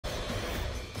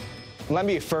Let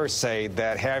me first say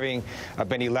that having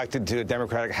been elected to the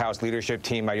Democratic House leadership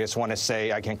team, I just want to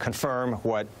say I can confirm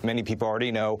what many people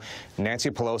already know. Nancy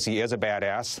Pelosi is a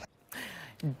badass.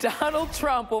 Donald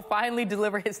Trump will finally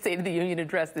deliver his State of the Union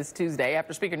address this Tuesday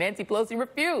after Speaker Nancy Pelosi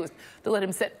refused to let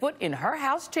him set foot in her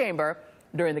House chamber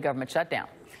during the government shutdown.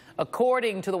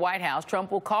 According to the White House,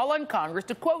 Trump will call on Congress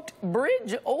to, quote,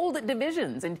 bridge old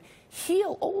divisions and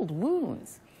heal old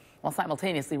wounds, while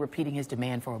simultaneously repeating his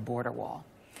demand for a border wall,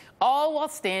 all while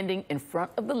standing in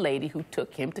front of the lady who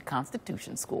took him to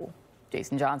Constitution School.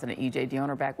 Jason Johnson and EJ Dionne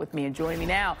are back with me, and joining me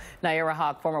now,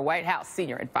 Nayyera, former White House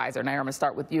senior advisor. Nayyera, I'm going to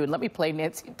start with you, and let me play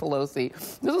Nancy Pelosi.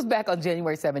 This was back on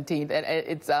January 17th,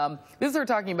 and this is her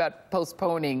talking about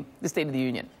postponing the State of the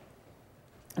Union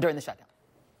during the shutdown.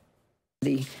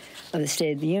 The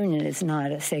State of the Union is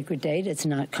not a sacred date. It's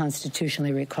not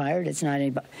constitutionally required. It's not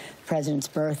any president's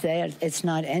birthday. It's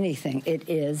not anything. It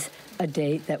is a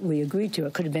date that we agreed to.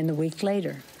 It could have been the week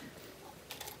later,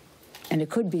 and it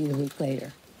could be the week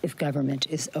later if government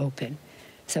is open.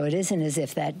 So it isn't as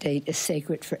if that date is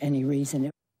sacred for any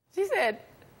reason. She said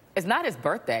it's not his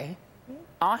birthday.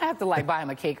 I don't have to, like, buy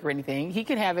him a cake or anything. He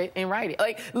can have it in writing.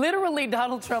 Like, literally,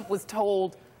 Donald Trump was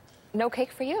told, no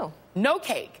cake for you. No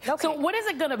cake. No cake. So what is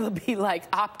it going to be like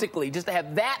optically, just to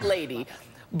have that lady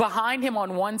behind him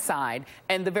on one side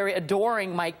and the very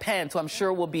adoring Mike Pence, who I'm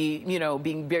sure will be, you know,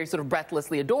 being very sort of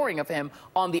breathlessly adoring of him,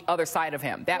 on the other side of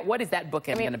him? What is that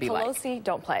bookend going to be like? Pelosi,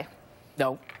 don't play.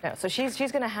 No. No. So she's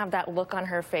going to have that look on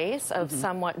her face of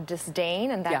somewhat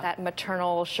disdain and that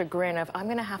maternal chagrin of, I'm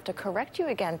going to have to correct you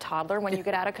again, toddler, when you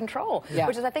get out of control.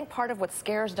 Which is, I think, part of what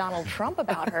scares Donald Trump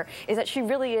about her, is that she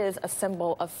really is a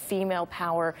symbol of female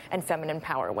power and feminine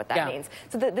power, what that means.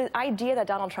 So the idea that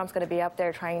Donald Trump's going to be up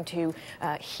there trying to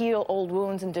heal old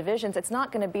wounds and divisions, it's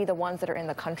not going to be the ones that are in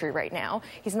the country right now.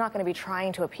 He's not going to be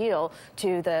trying to appeal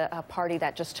to the party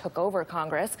that just took over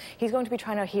Congress. He's going to be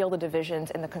trying to heal the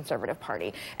divisions in the conservative party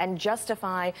and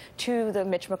justify to the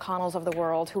Mitch McConnells of the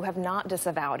world, who have not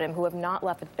disavowed him, who have not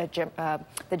left the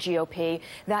GOP,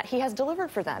 that he has delivered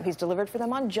for them. He's delivered for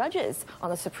them on judges, on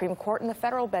the Supreme Court and the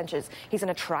federal benches. He's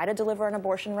going to try to deliver on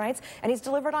abortion rights, and he's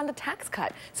delivered on the tax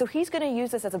cut. So he's going to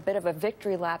use this as a bit of a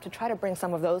victory lap to try to bring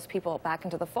some of those people back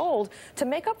into the fold to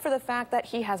make up for the fact that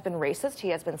he has been racist, he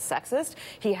has been sexist,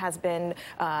 he has been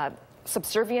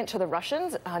subservient to the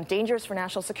Russians, dangerous for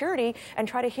national security, and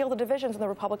try to heal the divisions in the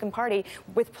Republican Party,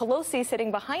 with Pelosi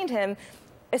sitting behind him,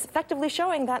 is effectively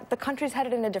showing that the country's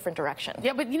headed in a different direction.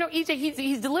 Yeah, but, you know, EJ,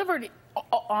 he's delivered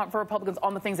for Republicans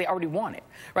on the things they already wanted,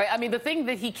 right? I mean, the thing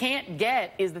that he can't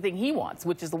get is the thing he wants,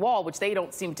 which is the wall, which they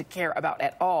don't seem to care about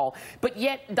at all. But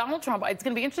yet, Donald Trump, it's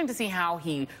going to be interesting to see how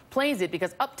he plays it,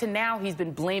 because up to now, he's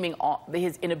been blaming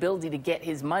his inability to get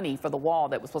his money for the wall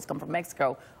that was supposed to come from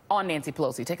Mexico on Nancy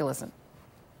Pelosi. Take a listen.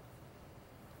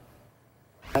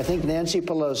 I think Nancy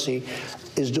Pelosi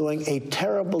is doing a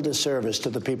terrible disservice to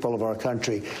the people of our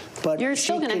country. But you're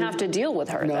still going to have to deal with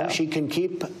her, though. No, she can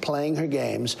keep playing her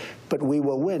games, but we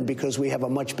will win because we have a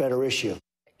much better issue.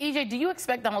 EJ, do you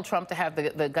expect Donald Trump to have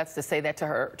the guts to say that to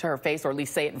her face, or at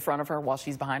least say it in front of her while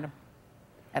she's behind him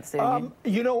at the State of the Union?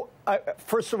 You know,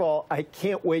 first of all, I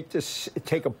can't wait to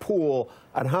take a pool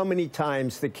on how many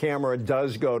times the camera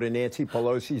does go to Nancy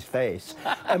Pelosi's face.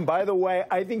 And by the way,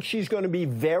 I think she's going to be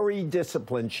very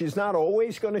disciplined. She's not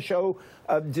always going to show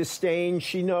disdain.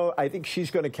 I think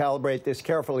she's going to calibrate this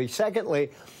carefully.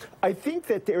 Secondly, I think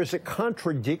that there's a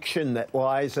contradiction that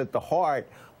lies at the heart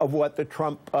of what the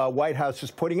Trump White House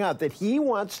is putting out, that he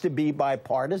wants to be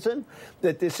bipartisan,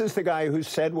 that this is the guy who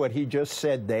said what he just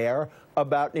said there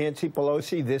about Nancy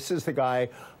Pelosi. This is the guy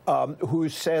who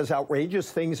says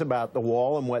outrageous things about the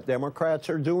wall and what Democrats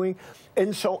are doing.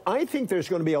 And so I think there's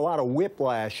going to be a lot of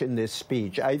whiplash in this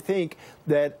speech. I think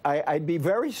that I'd be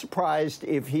very surprised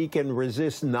if he can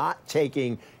resist not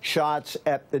taking shots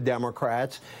at the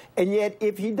Democrats. And yet,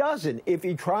 if he doesn't, if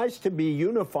he tries to be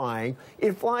unifying,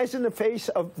 it flies in the face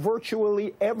of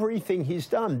virtually everything he's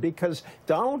done, because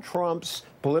Donald Trump's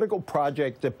political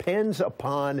project depends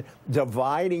upon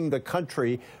dividing the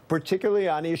country, particularly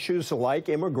on issues like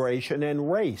immigration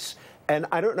and race. And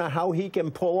I don't know how he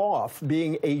can pull off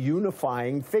being a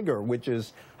unifying figure, which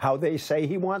is how they say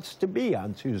he wants to be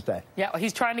on Tuesday. Yeah, well,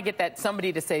 he's trying to get that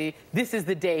somebody to say, this is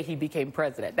the day he became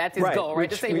president. That's his goal, right?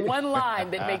 To say one line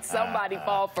that makes somebody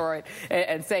fall for it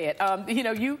and say it. You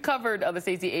know, you covered the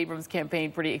Stacey Abrams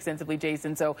campaign pretty extensively,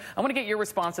 Jason, so I want to get your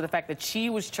response to the fact that she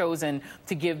was chosen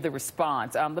to give the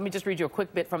response. Let me just read you a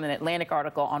quick bit from an Atlantic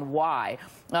article on why.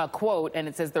 Quote, and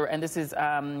it says, and this is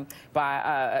and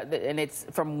it's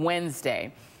from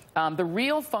Wednesday. The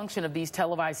real function of these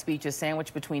televised speeches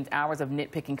sandwiched between hours of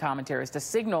nitpicking commentary is to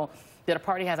signal that a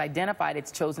party has identified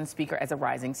its chosen speaker as a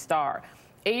rising star.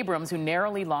 Abrams, who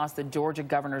narrowly lost the Georgia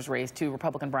governor's race to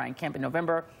Republican Brian Kemp in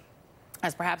November,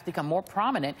 has perhaps become more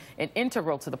prominent and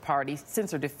integral to the party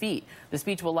since her defeat. The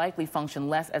speech will likely function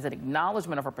less as an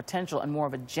acknowledgement of her potential and more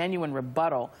of a genuine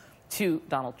rebuttal to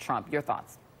Donald Trump. Your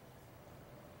thoughts?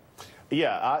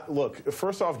 Yeah, look,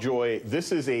 first off, Joy,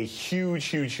 this is a huge,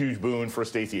 huge, huge boon for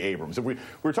Stacey Abrams. We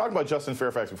were talking about Justin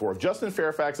Fairfax before. If Justin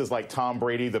Fairfax is like Tom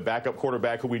Brady, the backup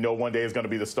quarterback who we know one day is going to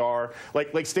be the star,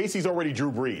 like Stacey's already Drew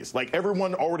Brees. Like,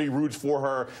 everyone already roots for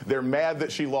her. They're mad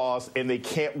that she lost, and they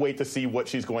can't wait to see what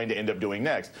she's going to end up doing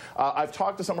next. I've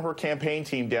talked to some of her campaign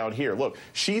team down here. Look,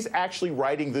 she's actually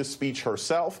writing this speech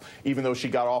herself, even though she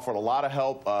got offered a lot of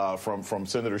help from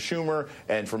Senator Schumer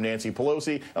and from Nancy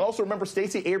Pelosi. And also remember,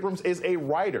 Stacey Abrams is a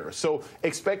writer. So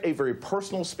expect a very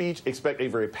personal speech, expect a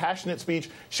very passionate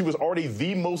speech. She was already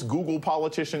the most Googled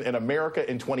politician in America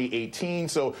in 2018.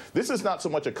 So this is not so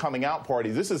much a coming out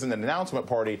party. This is an announcement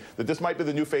party that this might be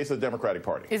the new face of the Democratic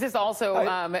Party. Is this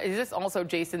also,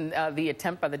 Jason, the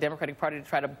attempt by the Democratic Party to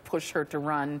try to push her to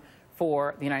run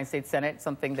for the United States Senate,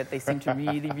 something that they seem to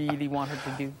really, really want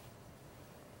her to do?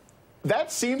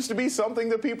 That seems to be something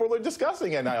that people are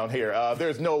discussing down here.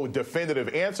 There's no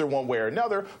definitive answer one way or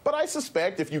another, but I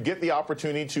suspect if you get the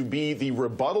opportunity to be the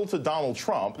rebuttal to Donald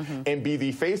Trump and be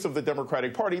the face of the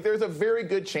Democratic Party, there's a very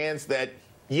good chance that,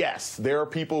 yes, there are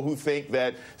people who think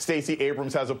that Stacey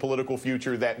Abrams has a political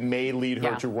future that may lead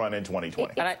her to run in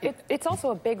 2020. It's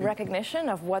also a big recognition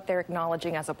of what they're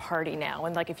acknowledging as a party now.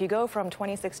 And like, if you go from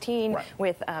 2016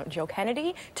 with Joe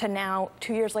Kennedy to now,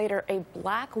 2 years later, a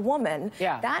black woman,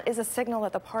 that is a signal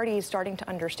that the party is starting to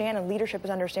understand and leadership is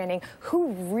understanding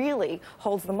who really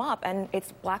holds them up, and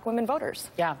it's black women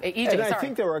voters. Yeah, EJ, and I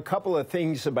think there are a couple of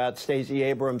things about Stacey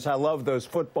Abrams. I love those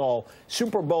football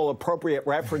Super Bowl appropriate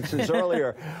references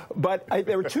earlier. But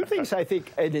there are two things, I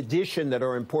think, in addition, that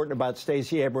are important about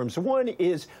Stacey Abrams. One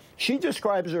is she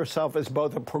describes herself as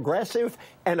both a progressive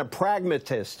and a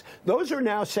pragmatist. Those are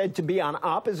now said to be on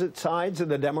opposite sides of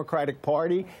the Democratic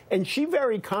Party, and she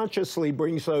very consciously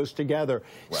brings those together.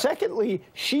 Right. Secondly,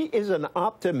 she is an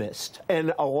optimist,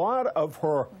 and a lot of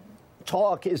her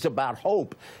talk is about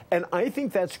hope. And I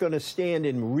think that's going to stand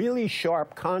in really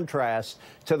sharp contrast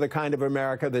to the kind of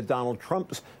America that Donald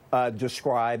Trump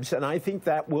describes. And I think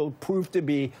that will prove to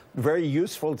be very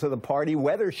useful to the party,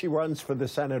 whether she runs for the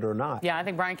Senate or not. Yeah, I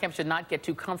think Brian Kemp should not get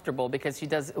too comfortable because she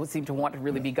does seem to want to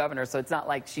really be governor. So it's not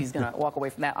like she's going to walk away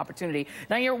from that opportunity.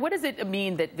 Nayyera, what does it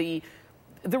mean that the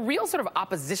real sort of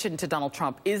opposition to Donald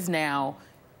Trump is now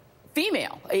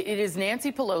female? It is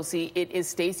Nancy Pelosi. It is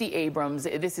Stacey Abrams.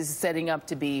 This is setting up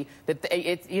to be that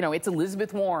it's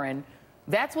Elizabeth Warren.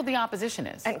 That's what the opposition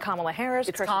is. And Kamala Harris.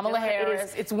 It's Kamala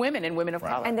Harris. It's women and women of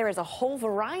color. And there is a whole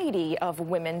variety of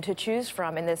women to choose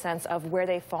from in the sense of where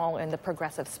they fall in the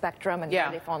progressive spectrum and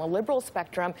where they fall in the liberal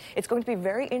spectrum. It's going to be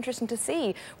very interesting to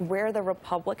see where the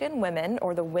Republican women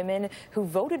or the women who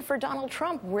voted for Donald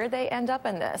Trump, where they end up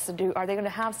in this. Are they going to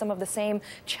have some of the same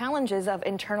challenges of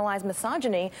internalized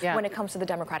misogyny when it comes to the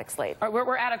Democratic slate? All right,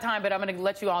 we're out of time, but I'm going to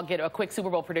let you all get a quick Super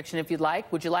Bowl prediction if you'd like.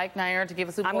 Would you like, Nayyera, to give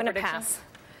a Super Bowl prediction? I'm going to pass.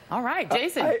 All right,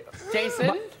 Jason.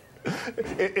 Jason?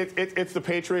 It's the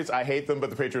Patriots. I hate them, but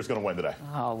the Patriots are going to win today.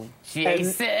 Oh,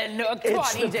 Jason. Come on,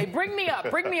 EJ. Bring me up.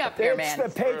 Bring me up here, man.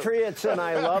 It's the Patriots, and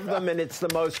I love them, and it's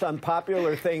the most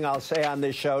unpopular thing I'll say on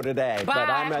this show today. But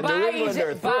I'm a New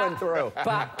Englander through and through.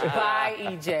 Bye,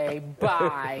 EJ.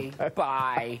 Bye.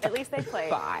 Bye. At least they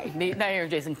played. Bye. Nayyera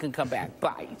and Jason can come back.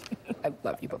 Bye. I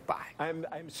love you, but bye.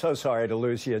 I'm so sorry to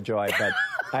lose you, Joy,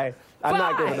 but I'm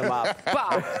not giving them up.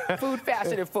 Bye. Food,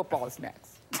 fashion, and football is next.